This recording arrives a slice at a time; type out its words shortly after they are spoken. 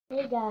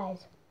Hey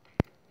guys,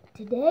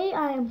 today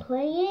I am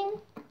playing,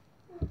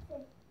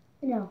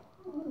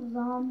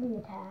 zombie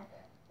attack.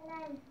 And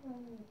I'm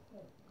playing too.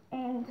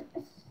 And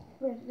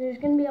there's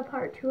going to be a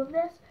part 2 of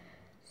this,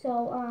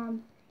 so,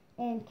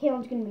 and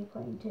Kaylin's going to be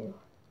playing too.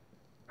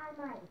 I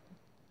might.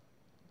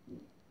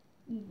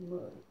 You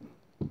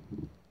might.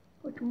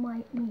 What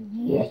might mean?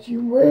 Yes,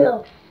 you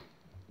will.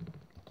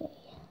 Okay.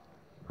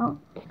 Oh,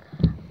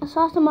 I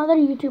saw some other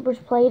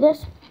YouTubers play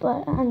this,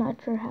 but I'm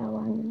not sure how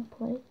I'm going to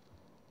play.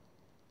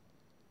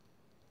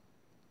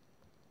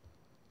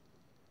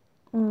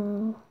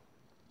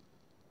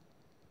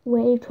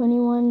 Wave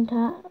 21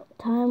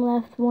 time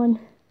left 1.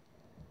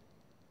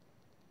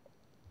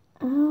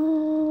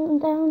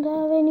 Don't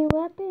have any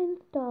weapons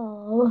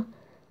though.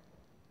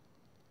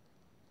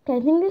 Okay,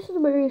 I think this is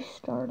where you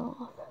start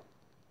off.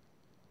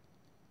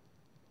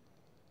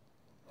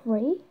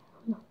 Free?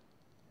 No.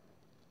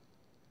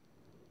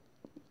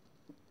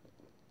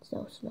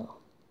 So slow.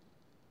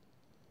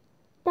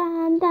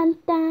 Dun dun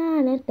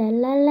dun da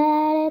la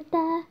la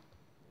da.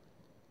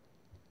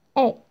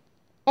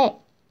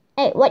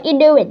 Hey, what you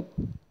doing?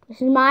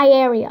 This is my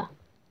area.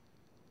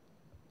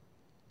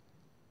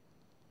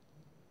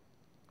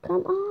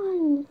 Come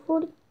on,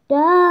 40.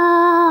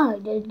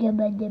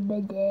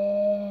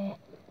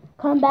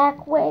 Come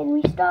back when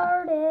we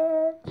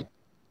started.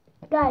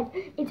 Guys,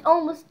 it's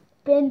almost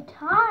been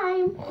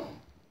time.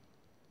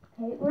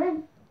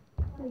 Caitlin,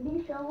 let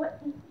me show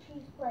what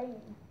she's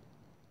playing.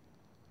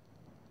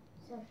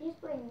 So she's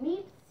playing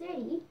Meep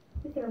City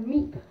with her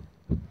Meep.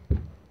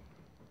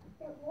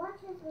 It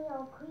watches me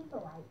all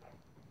creep-alike.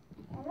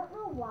 I don't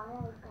know why I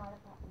got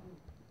it that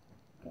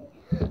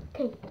way.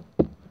 Okay.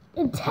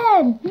 In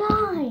 10,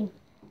 9,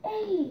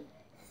 8,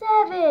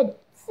 7,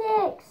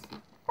 6,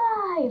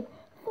 5,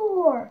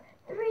 4,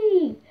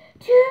 3,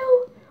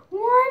 2,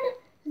 1,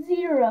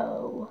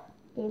 0.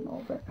 Game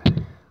over.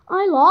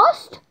 I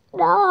lost?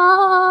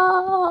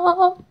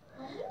 No.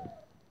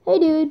 Hey,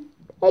 dude.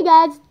 Hey,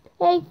 guys.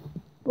 Hey.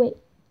 Wait.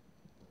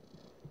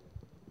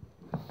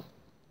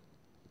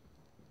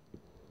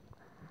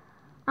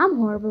 I'm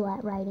horrible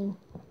at writing.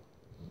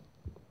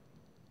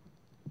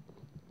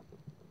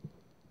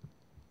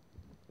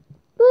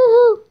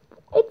 Woohoo!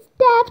 It's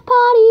Dad's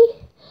party.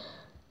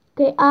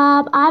 Okay,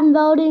 I'm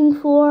voting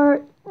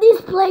for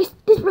this place.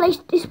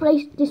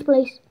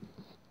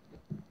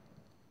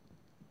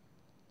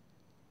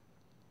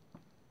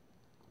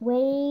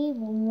 Wave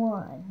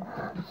 1.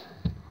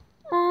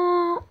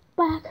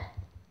 Back.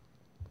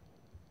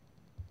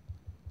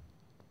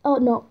 Oh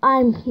no,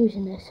 I'm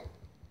using this.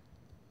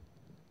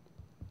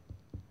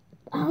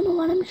 I don't know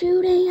what I'm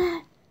shooting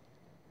at.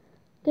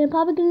 Okay, I'm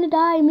probably gonna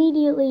die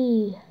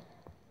immediately.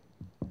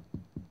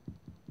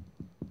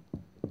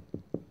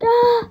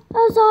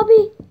 A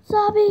zombie.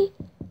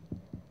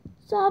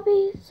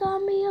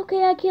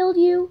 Okay, I killed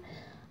you.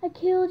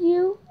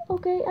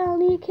 Okay, I'll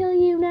need to kill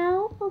you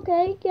now.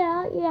 Okay,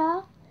 yeah.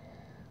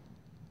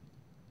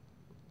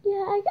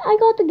 Yeah, I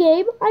got the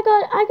game. I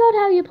got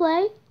how you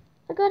play.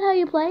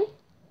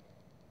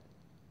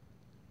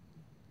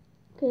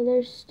 Okay,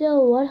 there's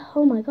still what?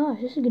 Oh my gosh,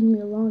 this is gonna be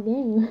a long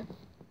game.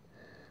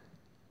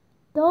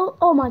 Though,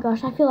 oh my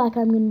gosh, I feel like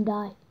I'm gonna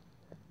die.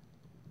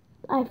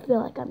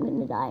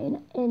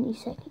 In any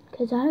second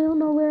because I don't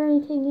know where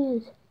anything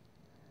is.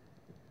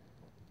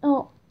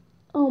 Oh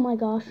my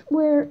gosh,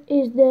 where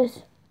is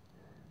this?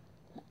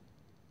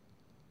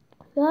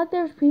 I feel like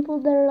there's people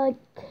that are like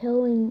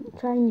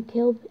trying to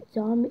kill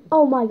zombies.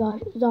 Oh my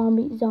gosh,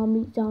 zombie.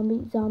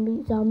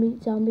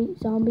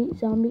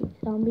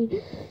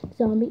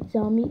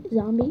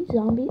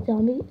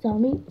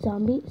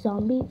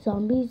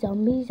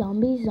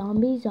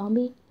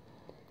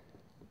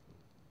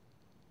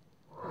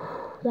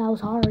 That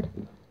was hard.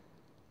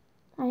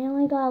 I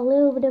only got a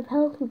little bit of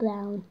health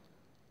down.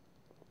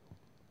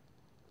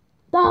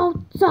 Oh,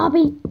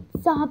 zombie.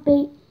 Help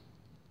me.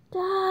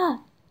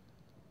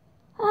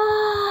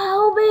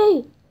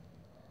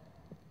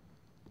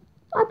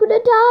 I'm gonna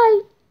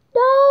die.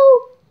 No.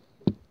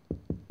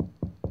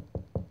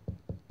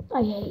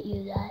 I hate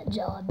you, that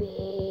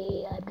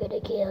zombie. I'm gonna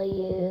kill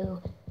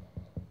you.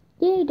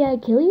 Did I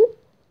kill you?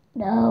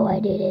 No, I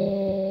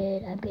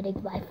didn't. I'm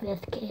getting my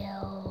 5th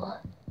kill.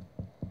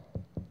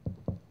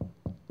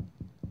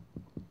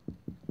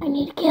 I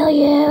need to kill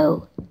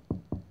you.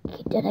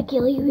 Did I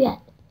kill you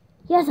yet?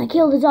 Yes, I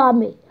killed a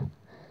zombie.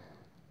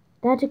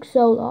 That took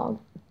so long.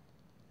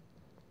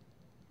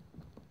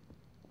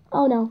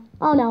 Oh no.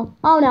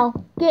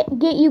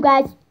 Get you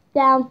guys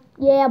down.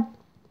 Yeah,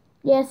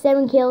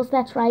 7 kills,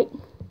 that's right.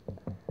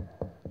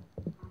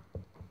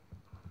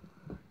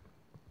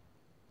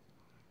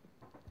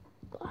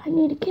 I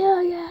need to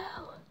kill you.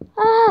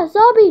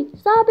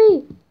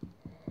 Zombie.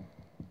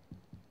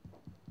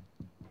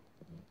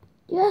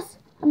 Yes,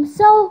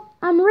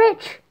 I'm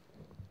rich.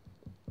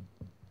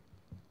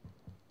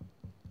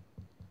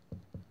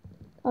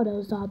 Oh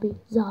no, zombie.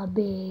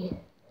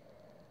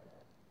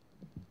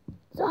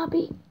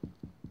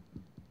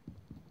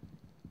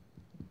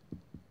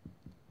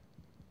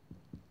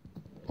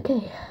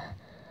 Okay.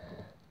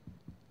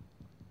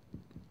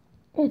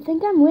 I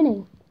think I'm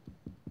winning.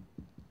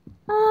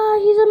 Ah,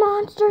 he's a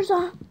monster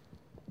zombie.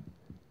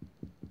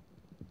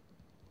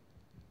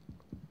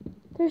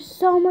 There's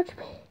so much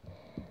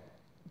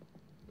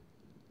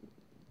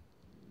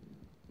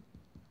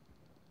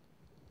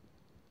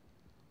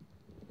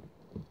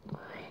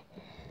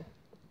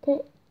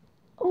okay.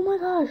 Oh my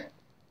gosh.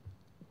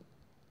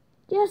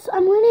 Yes,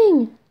 I'm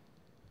winning.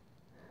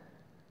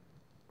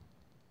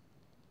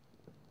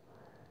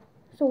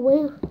 So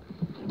wait.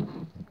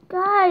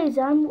 Guys,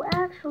 I'm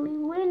actually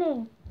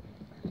winning.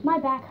 My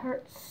back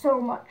hurts so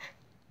much.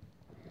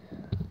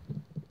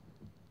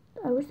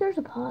 I wish there's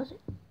a pause.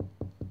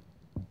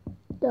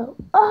 No.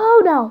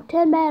 Oh no,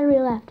 10 battery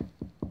left.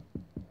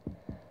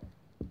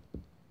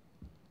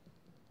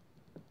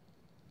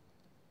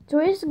 So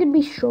this is gonna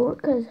be short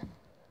because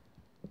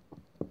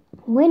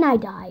when I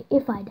die,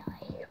 if I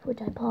die,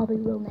 which I probably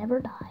will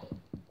never die.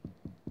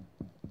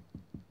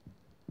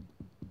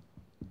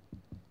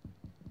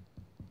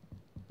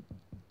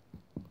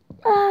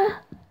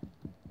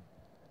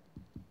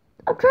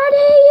 I'm trying to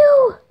hit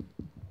you.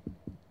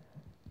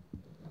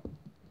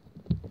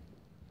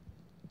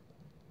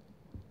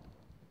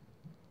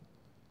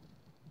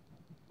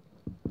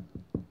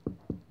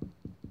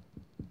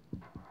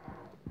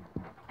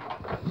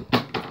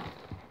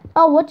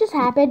 Oh, what just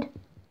happened?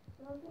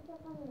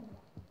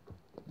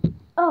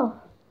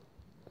 Oh,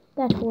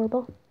 that's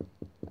horrible.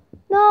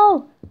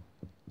 No!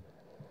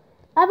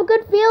 I have a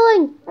good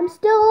feeling. I'm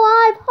still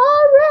alive.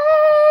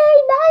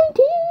 Hooray!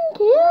 19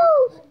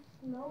 kills!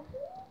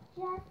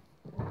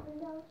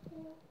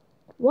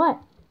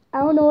 What? I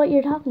don't know what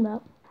you're talking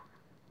about.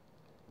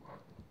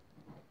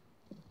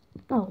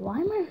 Oh, why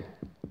am I...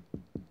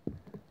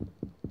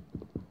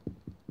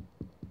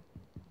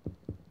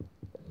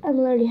 I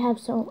literally have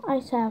I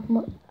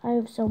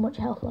have so much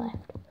health left.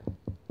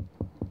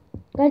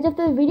 Guys, if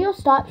the video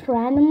stops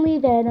randomly,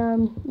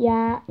 then,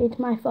 yeah, it's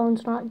my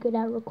phone's not good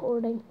at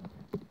recording.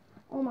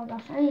 Oh my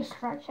gosh, I need to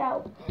stretch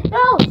out.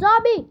 No,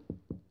 zombie!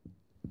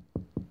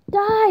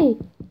 Die!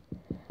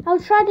 I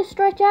was trying to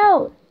stretch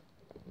out.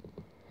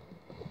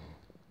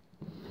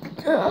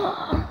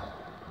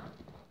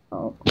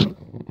 Oh.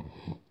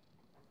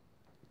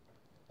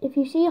 If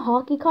you see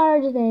hockey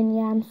cards, then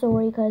yeah, I'm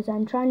sorry, because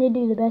I'm trying to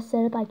do the best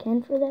setup I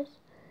can for this.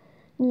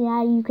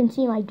 Yeah, you can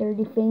see my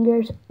dirty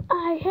fingers.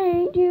 I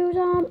hate you,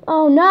 zombie.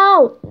 Oh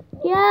no!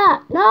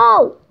 Yeah,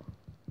 no!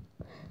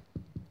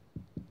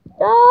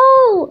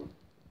 No!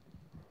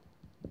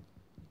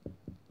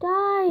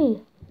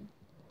 Die!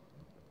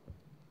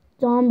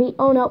 Zombie,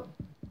 oh no.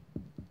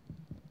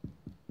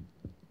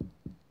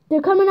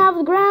 They're coming out of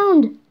the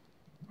ground!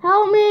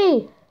 Help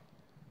me!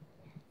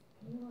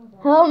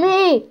 Help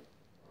me!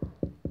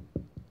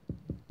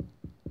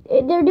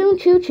 They're doing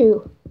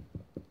choo-choo.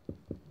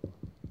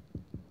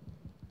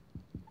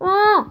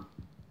 Ah!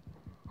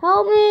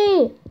 Help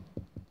me!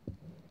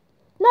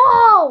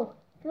 No!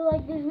 If you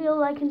like this video,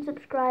 like and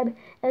subscribe.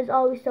 As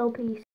always, so peace.